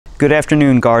Good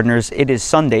afternoon, gardeners. It is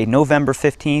Sunday, November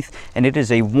 15th, and it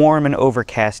is a warm and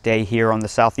overcast day here on the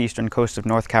southeastern coast of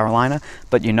North Carolina.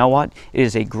 But you know what? It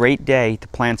is a great day to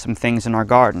plant some things in our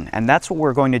garden, and that's what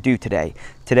we're going to do today.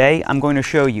 Today, I'm going to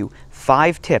show you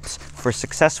 5 tips for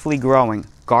successfully growing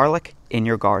garlic in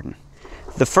your garden.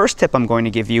 The first tip I'm going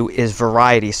to give you is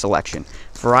variety selection.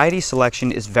 Variety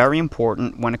selection is very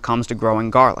important when it comes to growing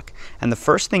garlic. And the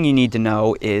first thing you need to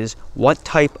know is what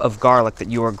type of garlic that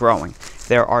you are growing.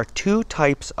 There are 2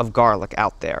 types of garlic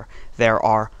out there. There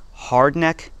are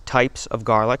hardneck types of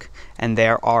garlic and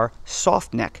there are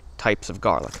softneck types of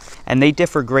garlic. And they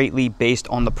differ greatly based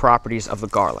on the properties of the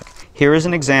garlic. Here is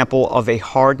an example of a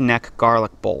hardneck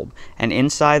garlic bulb. And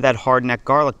inside that hardneck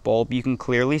garlic bulb, you can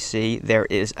clearly see there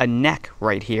is a neck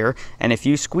right here. And if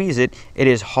you squeeze it, it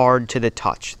is hard to the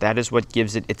touch. That is what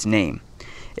gives it its name.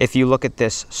 If you look at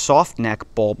this soft neck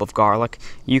bulb of garlic,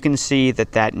 you can see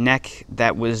that that neck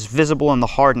that was visible in the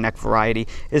hard neck variety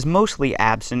is mostly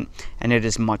absent and it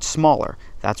is much smaller.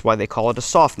 That's why they call it a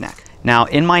soft neck. Now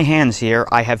in my hands here,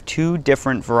 I have 2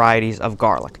 different varieties of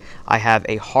garlic. I have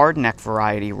a hard neck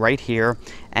variety right here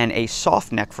and a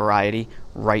soft neck variety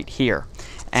right here.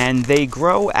 And they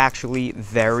grow actually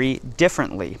very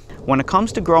differently. When it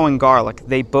comes to growing garlic,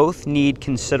 they both need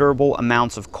considerable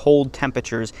amounts of cold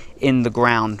temperatures in the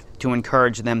ground to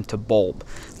encourage them to bulb.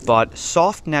 But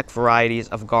soft neck varieties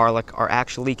of garlic are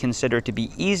actually considered to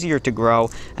be easier to grow,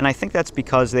 and I think that's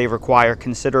because they require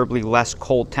considerably less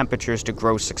cold temperatures to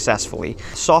grow successfully.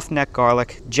 Soft neck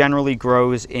garlic generally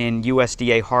grows in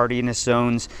USDA hardiness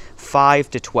zones 5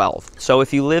 to 12. So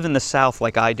if you live in the south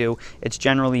like I do, it's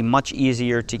generally much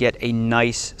easier to get a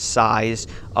nice size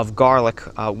of garlic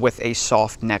with a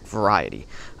soft neck variety.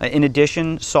 In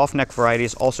addition, soft neck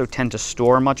varieties also tend to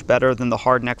store much better than the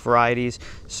hard neck varieties,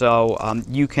 so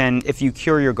if you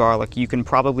cure your garlic, you can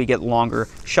probably get longer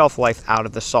shelf life out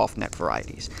of the soft neck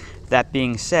varieties. That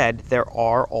being said, there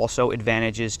are also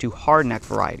advantages to hard neck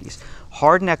varieties.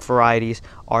 Hard neck varieties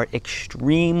are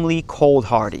extremely cold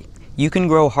hardy. You can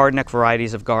grow hardneck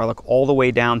varieties of garlic all the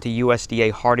way down to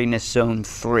USDA hardiness zone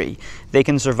 3. They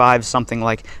can survive something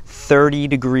like 30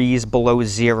 degrees below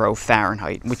 0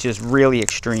 Fahrenheit, which is really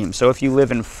extreme. So if you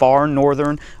live in far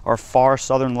northern or far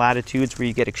southern latitudes where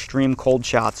you get extreme cold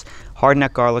shots,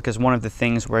 hardneck garlic is one of the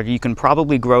things where you can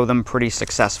probably grow them pretty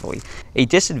successfully. A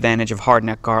disadvantage of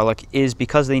hardneck garlic is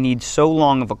because they need so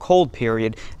long of a cold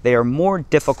period, they are more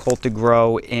difficult to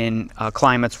grow in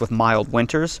climates with mild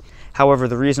winters. However,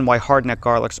 the reason why hardneck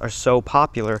garlics are so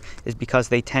popular is because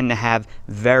they tend to have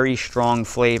very strong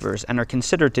flavors and are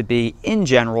considered to be, in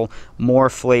general, more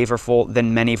flavorful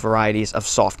than many varieties of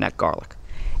softneck garlic.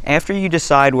 After you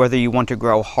decide whether you want to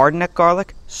grow hardneck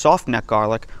garlic, softneck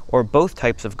garlic, or both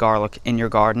types of garlic in your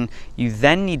garden, you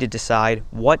then need to decide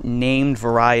what named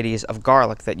varieties of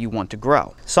garlic that you want to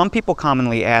grow. Some people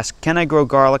commonly ask, can I grow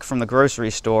garlic from the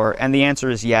grocery store? And the answer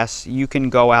is yes. You can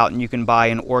go out and you can buy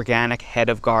an organic head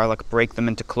of garlic, break them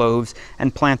into cloves,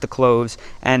 and plant the cloves,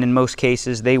 and in most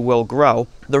cases they will grow.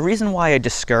 The reason why I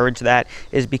discourage that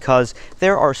is because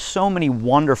there are so many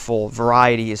wonderful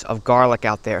varieties of garlic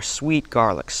out there: sweet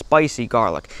garlic, spicy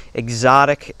garlic,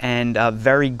 exotic and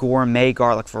very gourmet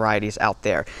garlic varieties out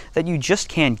there that you just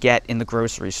can't get in the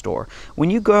grocery store. When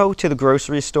you go to the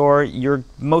grocery store, you're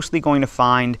mostly going to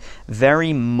find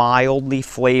very mildly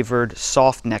flavored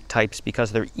soft neck types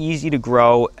because they're easy to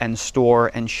grow and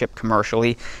store and ship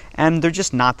commercially, and they're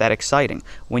just not that exciting.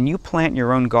 When you plant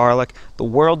your own garlic, the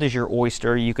world is your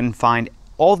oyster. You can find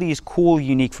all these cool,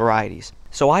 unique varieties.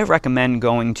 So I recommend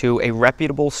going to a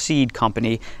reputable seed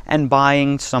company and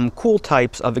buying some cool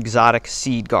types of exotic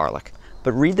seed garlic.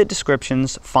 But read the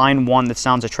descriptions, find one that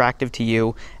sounds attractive to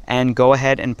you, and go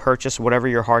ahead and purchase whatever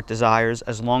your heart desires,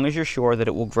 as long as you're sure that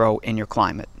it will grow in your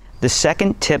climate. The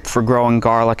second tip for growing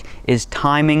garlic is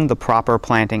timing the proper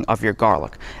planting of your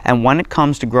garlic. And when it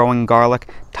comes to growing garlic,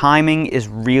 timing is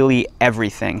really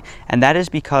everything. And that is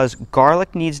because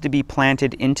garlic needs to be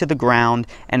planted into the ground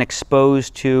and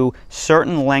exposed to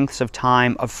certain lengths of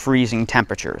time of freezing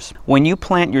temperatures. When you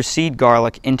plant your seed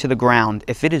garlic into the ground,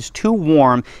 if it is too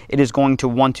warm, it is going to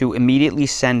want to immediately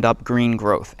send up green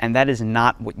growth. And that is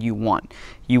not what you want.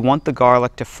 You want the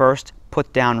garlic to first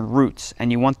put down roots,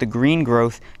 and you want the green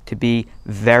growth to be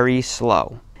very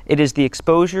slow. It is the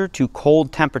exposure to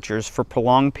cold temperatures for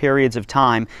prolonged periods of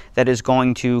time that is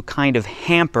going to kind of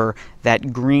hamper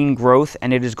that green growth,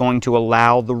 and it is going to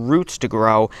allow the roots to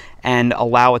grow and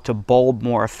allow it to bulb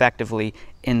more effectively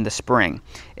in the spring.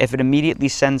 If it immediately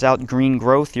sends out green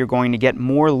growth, you're going to get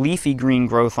more leafy green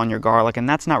growth on your garlic, and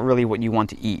that's not really what you want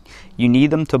to eat. You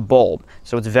need them to bulb,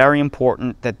 so it's very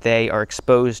important that they are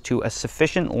exposed to a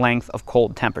sufficient length of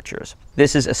cold temperatures.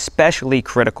 This is especially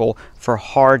critical for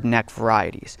hardneck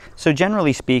varieties. So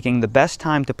generally speaking, the best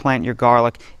time to plant your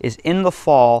garlic is in the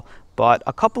fall, but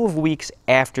a couple of weeks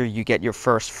after you get your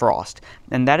first frost.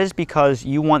 And that is because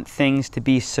you want things to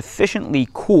be sufficiently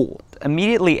cool.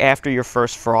 Immediately after your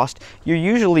first frost, you're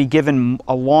usually given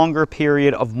a longer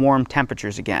period of warm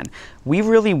temperatures again. We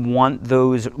really want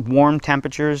those warm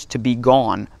temperatures to be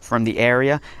gone from the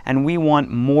area, and we want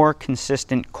more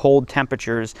consistent cold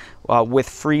temperatures with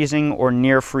freezing or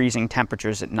near freezing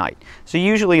temperatures at night. So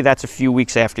usually that's a few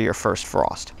weeks after your first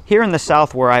frost. Here in the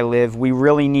south where I live, we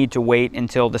really need to wait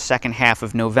until the second half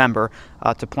of November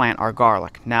to plant our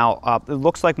garlic. Now, it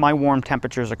looks like my warm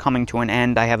temperatures are coming to an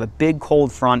end. I have a big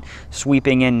cold front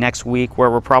sweeping in next week where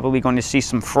we're probably going to see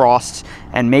some frosts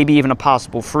and maybe even a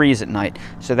possible freeze at night.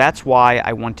 So that's why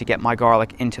I want to get my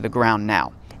garlic into the ground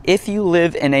now. If you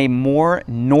live in a more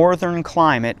northern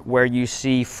climate where you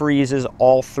see freezes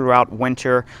all throughout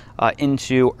winter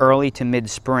into early to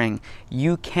mid-spring,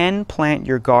 you can plant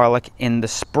your garlic in the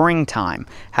springtime.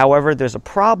 However, there's a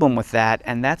problem with that,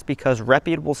 and that's because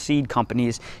reputable seed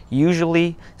companies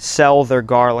usually sell their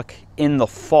garlic in the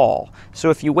fall.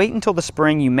 So if you wait until the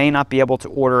spring, you may not be able to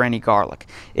order any garlic.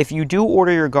 If you do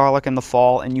order your garlic in the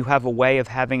fall and you have a way of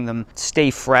having them stay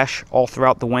fresh all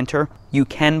throughout the winter, you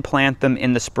can plant them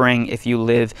in the spring if you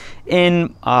live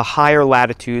in higher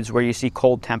latitudes where you see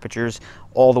cold temperatures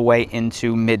all the way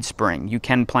into mid-spring. You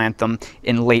can plant them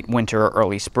in late winter or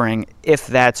early spring if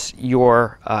that's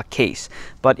your case.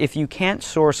 But if you can't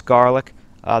source garlic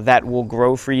that will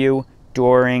grow for you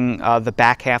during the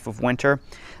back half of winter,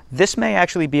 this may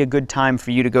actually be a good time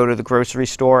for you to go to the grocery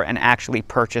store and actually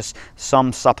purchase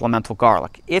some supplemental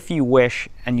garlic if you wish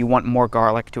and you want more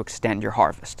garlic to extend your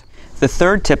harvest. The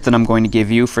third tip that I'm going to give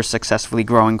you for successfully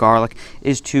growing garlic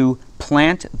is to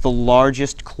plant the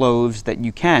largest cloves that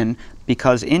you can,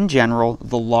 because in general,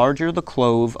 the larger the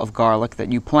clove of garlic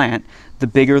that you plant, the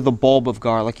bigger the bulb of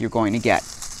garlic you're going to get.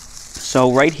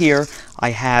 So right here,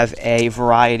 I have a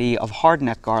variety of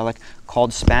hardneck garlic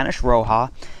called Spanish Roja.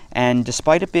 And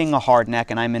despite it being a hardneck,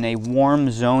 and I'm in a warm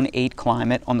zone 8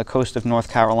 climate on the coast of North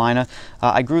Carolina,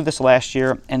 I grew this last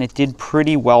year and it did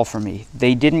pretty well for me.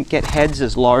 They didn't get heads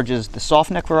as large as the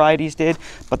softneck varieties did,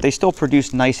 but they still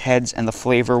produced nice heads and the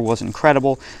flavor was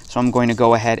incredible. So I'm going to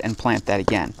go ahead and plant that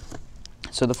again.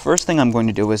 So the first thing I'm going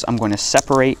to do is I'm going to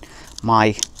separate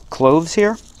my cloves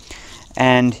here.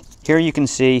 And here you can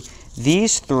see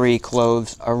these 3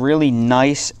 cloves are really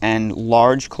nice and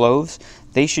large cloves.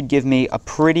 They should give me a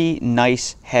pretty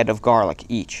nice head of garlic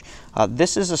each.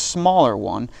 This is a smaller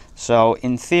one, so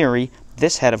in theory,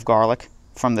 this head of garlic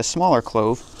from the smaller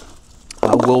clove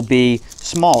will be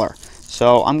smaller.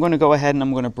 So I'm going to go ahead and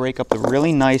I'm going to break up the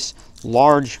really nice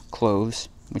large cloves,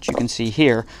 which you can see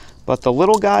here. But the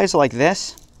little guys like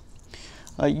this,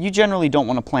 you generally don't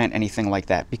want to plant anything like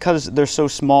that. Because they're so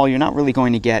small, you're not really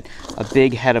going to get a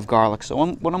big head of garlic. So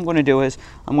what I'm going to do is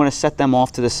I'm going to set them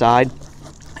off to the side,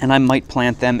 and I might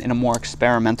plant them in a more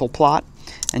experimental plot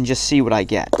and just see what I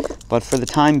get. But for the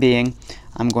time being,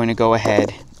 I'm going to go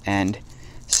ahead and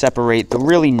separate the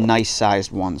really nice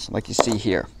sized ones like you see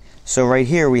here. So right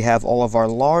here we have all of our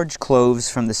large cloves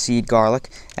from the seed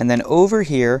garlic, and then over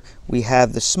here we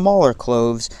have the smaller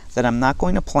cloves that I'm not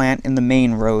going to plant in the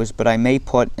main rows, but I may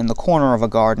put in the corner of a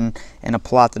garden in a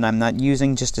plot that I'm not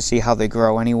using, just to see how they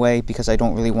grow anyway, because I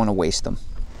don't really want to waste them.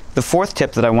 The fourth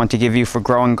tip that I want to give you for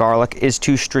growing garlic is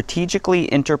to strategically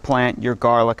interplant your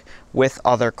garlic with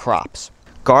other crops.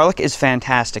 Garlic is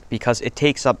fantastic because it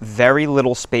takes up very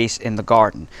little space in the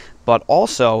garden, but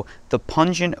also the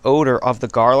pungent odor of the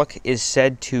garlic is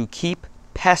said to keep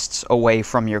pests away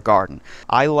from your garden.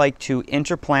 I like to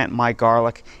interplant my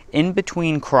garlic in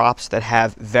between crops that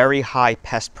have very high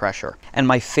pest pressure. And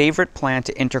my favorite plant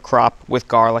to intercrop with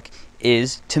garlic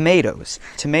is tomatoes.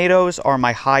 Tomatoes are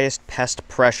my highest pest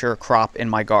pressure crop in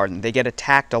my garden. They get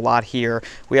attacked a lot here.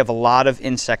 We have a lot of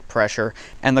insect pressure,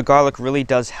 and the garlic really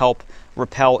does help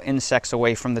repel insects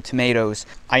away from the tomatoes.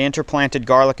 I interplanted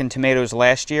garlic and tomatoes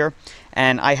last year,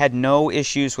 and I had no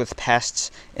issues with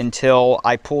pests until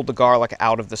I pulled the garlic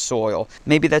out of the soil.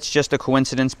 Maybe that's just a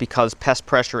coincidence because pest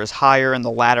pressure is higher in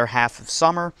the latter half of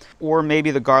summer, or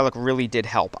maybe the garlic really did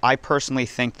help. I personally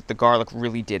think that the garlic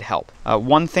really did help.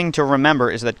 One thing to remember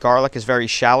is that garlic is very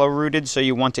shallow rooted, so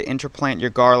you want to interplant your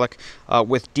garlic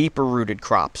with deeper rooted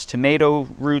crops. Tomato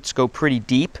roots go pretty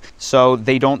deep, so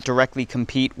they don't directly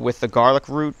compete with the garlic garlic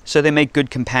root, so they make good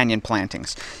companion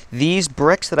plantings. These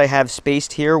bricks that I have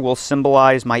spaced here will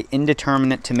symbolize my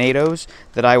indeterminate tomatoes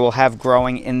that I will have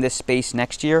growing in this space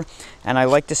next year. And I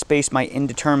like to space my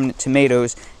indeterminate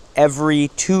tomatoes every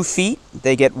 2 feet.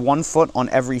 They get 1 foot on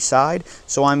every side.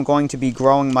 So I'm going to be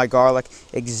growing my garlic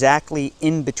exactly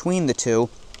in between the two.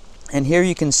 And here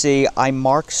you can see I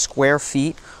mark square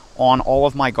feet on all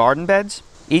of my garden beds.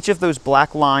 Each of those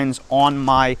black lines on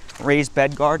my raised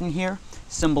bed garden here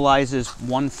symbolizes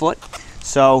 1 foot.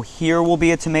 So here will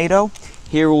be a tomato,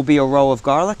 here will be a row of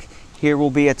garlic, here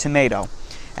will be a tomato.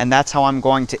 And that's how I'm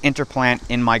going to interplant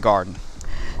in my garden.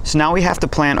 So now we have to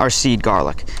plant our seed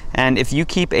garlic. And if you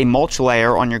keep a mulch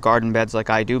layer on your garden beds like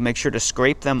I do, make sure to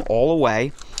scrape them all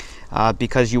away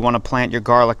because you want to plant your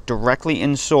garlic directly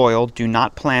in soil. Do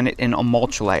not plant it in a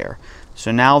mulch layer.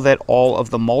 So now that all of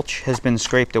the mulch has been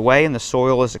scraped away and the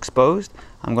soil is exposed,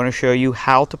 I'm going to show you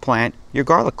how to plant your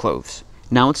garlic cloves.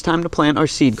 Now it's time to plant our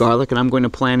seed garlic, and I'm going to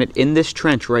plant it in this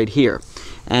trench right here.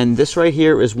 And this right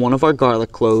here is one of our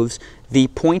garlic cloves. The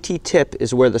pointy tip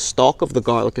is where the stalk of the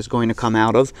garlic is going to come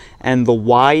out of, and the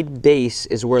wide base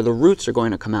is where the roots are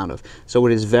going to come out of. So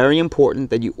it is very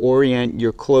important that you orient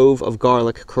your clove of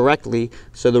garlic correctly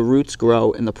so the roots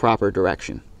grow in the proper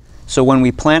direction. So when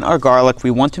we plant our garlic,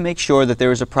 we want to make sure that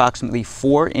there is approximately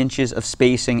 4 inches of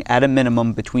spacing at a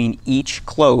minimum between each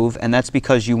clove, and that's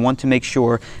because you want to make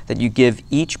sure that you give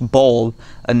each bulb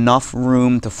enough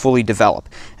room to fully develop.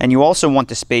 And you also want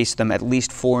to space them at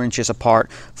least 4 inches apart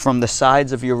from the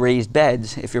sides of your raised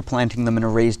beds if you're planting them in a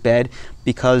raised bed,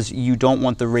 because you don't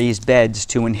want the raised beds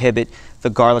to inhibit the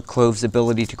garlic clove's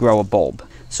ability to grow a bulb.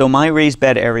 So my raised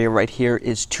bed area right here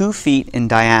is 2 feet in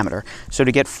diameter. So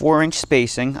to get 4-inch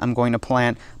spacing, I'm going to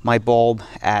plant my bulb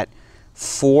at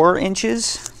 4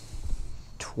 inches,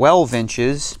 12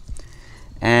 inches,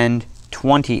 and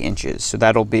 20 inches. So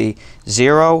that'll be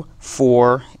 0,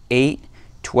 4, 8,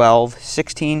 12,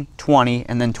 16, 20,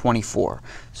 and then 24.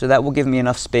 So that will give me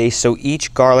enough space so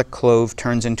each garlic clove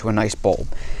turns into a nice bulb.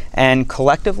 And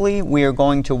collectively, we are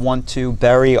going to want to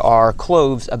bury our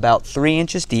cloves about 3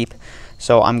 inches deep.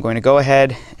 So I'm going to go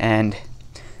ahead and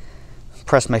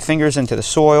press my fingers into the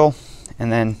soil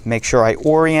and then make sure I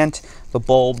orient the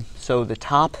bulb so the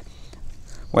top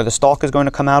where the stalk is going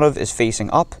to come out of is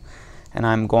facing up, and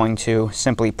I'm going to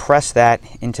simply press that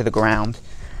into the ground,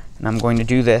 and I'm going to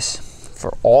do this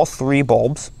for all 3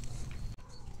 bulbs.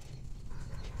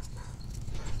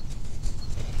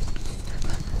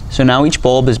 So now each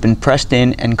bulb has been pressed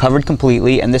in and covered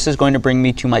completely, and this is going to bring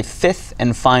me to my 5th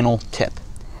and final tip.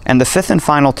 And the 5th and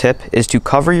final tip is to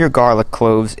cover your garlic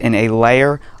cloves in a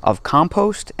layer of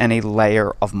compost and a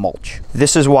layer of mulch.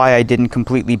 This is why I didn't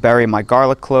completely bury my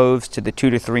garlic cloves to the 2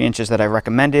 to 3 inches that I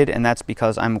recommended, and that's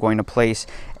because I'm going to place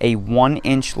a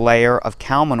 1-inch layer of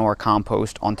cow manure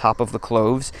compost on top of the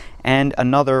cloves and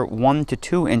another 1 to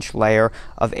 2 inch layer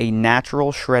of a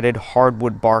natural shredded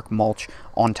hardwood bark mulch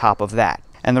on top of that.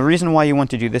 And the reason why you want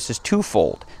to do this is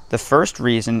twofold. The first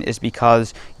reason is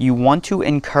because you want to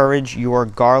encourage your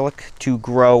garlic to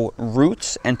grow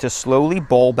roots and to slowly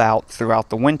bulb out throughout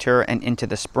the winter and into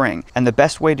the spring. And the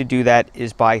best way to do that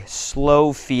is by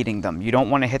slow feeding them. You don't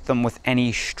want to hit them with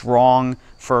any strong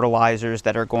fertilizers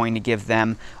that are going to give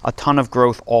them a ton of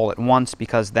growth all at once,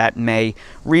 because that may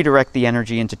redirect the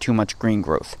energy into too much green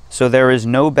growth. So there is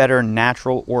no better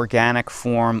natural organic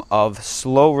form of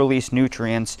slow release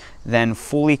nutrients than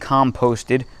fully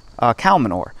composted cow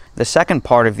manure. The second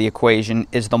part of the equation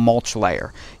is the mulch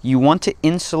layer. You want to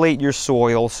insulate your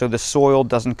soil so the soil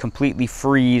doesn't completely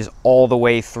freeze all the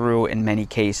way through in many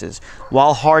cases.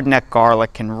 While hardneck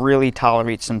garlic can really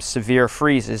tolerate some severe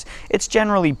freezes, it's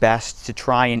generally best to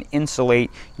try and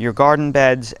insulate your garden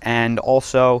beds, and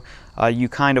also you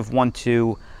kind of want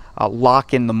to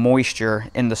lock in the moisture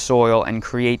in the soil and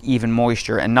create even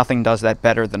moisture, and nothing does that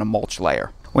better than a mulch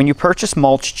layer. When you purchase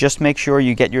mulch, just make sure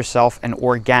you get yourself an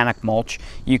organic mulch.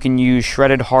 You can use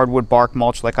shredded hardwood bark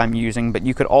mulch like I'm using, but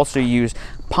you could also use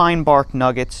pine bark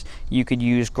nuggets, you could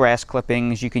use grass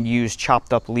clippings, you can use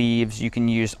chopped up leaves, you can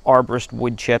use arborist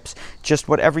wood chips. Just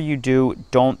whatever you do,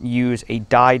 don't use a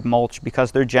dyed mulch,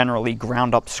 because they're generally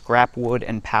ground up scrap wood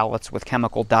and pallets with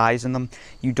chemical dyes in them.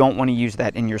 You don't want to use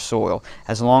that in your soil.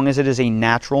 As long as it is a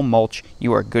natural mulch,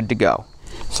 you are good to go.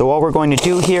 So what we're going to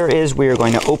do here is we are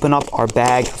going to open up our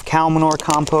bag of cow manure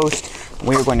compost.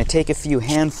 We are going to take a few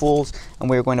handfuls and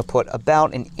we are going to put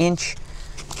about 1 inch,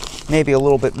 maybe a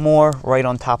little bit more, right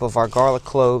on top of our garlic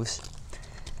cloves.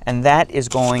 And that is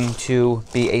going to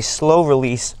be a slow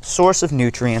release source of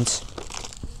nutrients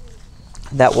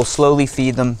that will slowly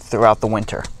feed them throughout the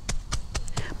winter.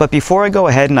 But before I go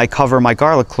ahead and I cover my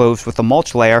garlic cloves with the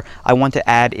mulch layer, I want to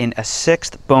add in a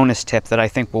 6th bonus tip that I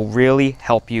think will really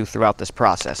help you throughout this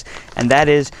process. And that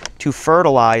is to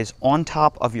fertilize on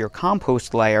top of your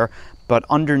compost layer, but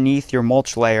underneath your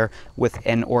mulch layer with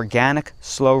an organic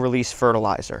slow-release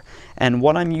fertilizer. And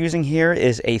what I'm using here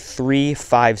is a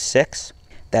 3-5-6.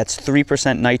 That's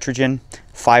 3% nitrogen,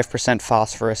 5%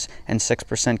 phosphorus, and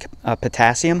 6%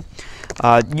 potassium.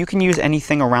 You can use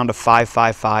anything around a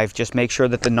 5-5-5. Just make sure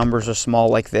that the numbers are small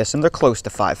like this, and they're close to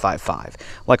 5-5-5,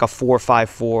 like a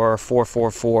 4-5-4,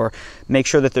 4-4-4. Make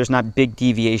sure that there's not big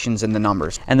deviations in the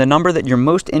numbers. And the number that you're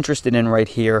most interested in right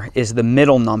here is the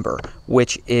middle number,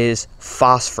 which is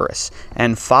phosphorus.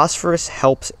 And phosphorus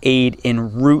helps aid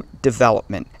in root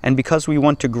development. And because we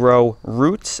want to grow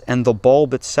roots and the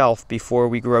bulb itself before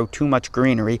we grow too much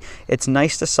greenery, it's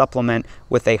nice to supplement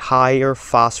with a higher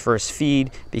phosphorus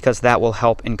feed because that will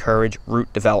help encourage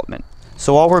root development.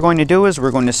 So all we're going to do is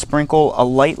we're going to sprinkle a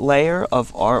light layer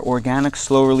of our organic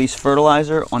slow-release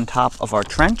fertilizer on top of our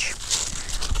trench.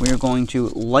 We are going to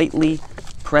lightly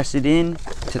press it in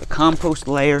to the compost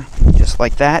layer, just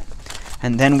like that.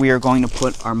 And then we are going to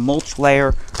put our mulch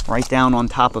layer right down on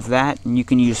top of that. And you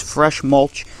can use fresh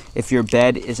mulch if your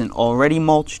bed isn't already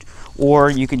mulched, or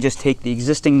you can just take the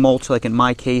existing mulch, like in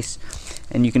my case,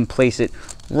 and you can place it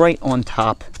right on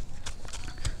top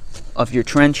of your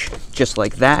trench, just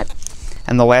like that.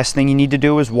 And the last thing you need to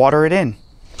do is water it in.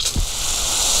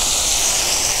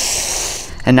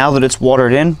 And now that it's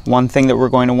watered in, one thing that we're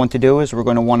going to want to do is we're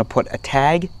going to want to put a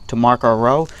tag to mark our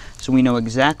row so we know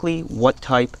exactly what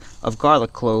type of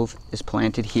garlic clove is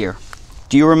planted here.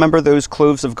 Do you remember those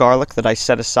cloves of garlic that I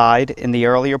set aside in the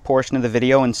earlier portion of the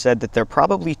video and said that they're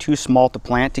probably too small to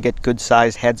plant to get good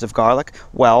sized heads of garlic?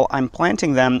 Well, I'm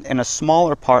planting them in a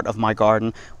smaller part of my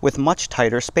garden with much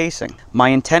tighter spacing. My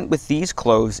intent with these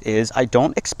cloves is I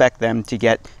don't expect them to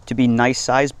get to be nice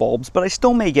sized bulbs, but I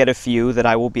still may get a few that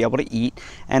I will be able to eat.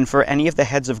 And for any of the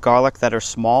heads of garlic that are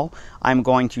small, I'm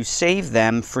going to save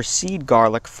them for seed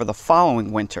garlic for the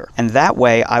following winter. And that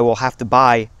way I will have to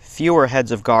buy fewer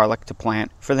heads of garlic to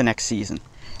plant for the next season.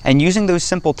 And using those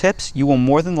simple tips, you will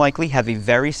more than likely have a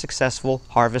very successful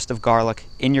harvest of garlic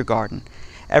in your garden.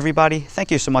 Everybody,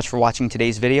 thank you so much for watching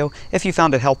today's video. If you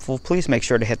found it helpful, please make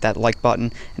sure to hit that like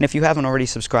button. And if you haven't already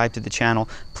subscribed to the channel,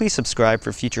 please subscribe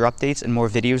for future updates and more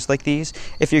videos like these.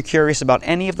 If you're curious about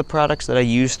any of the products that I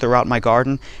use throughout my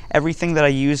garden, everything that I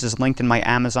use is linked in my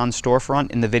Amazon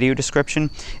storefront in the video description.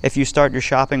 If you start your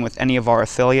shopping with any of our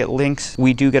affiliate links,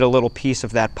 we do get a little piece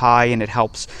of that pie and it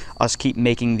helps us keep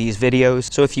making these videos.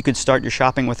 So if you could start your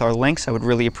shopping with our links, I would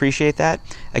really appreciate that.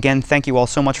 Again, thank you all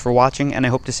so much for watching, and I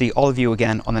hope to see all of you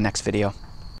again on the next video.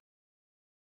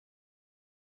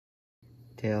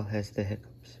 Dale has the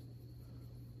hiccups.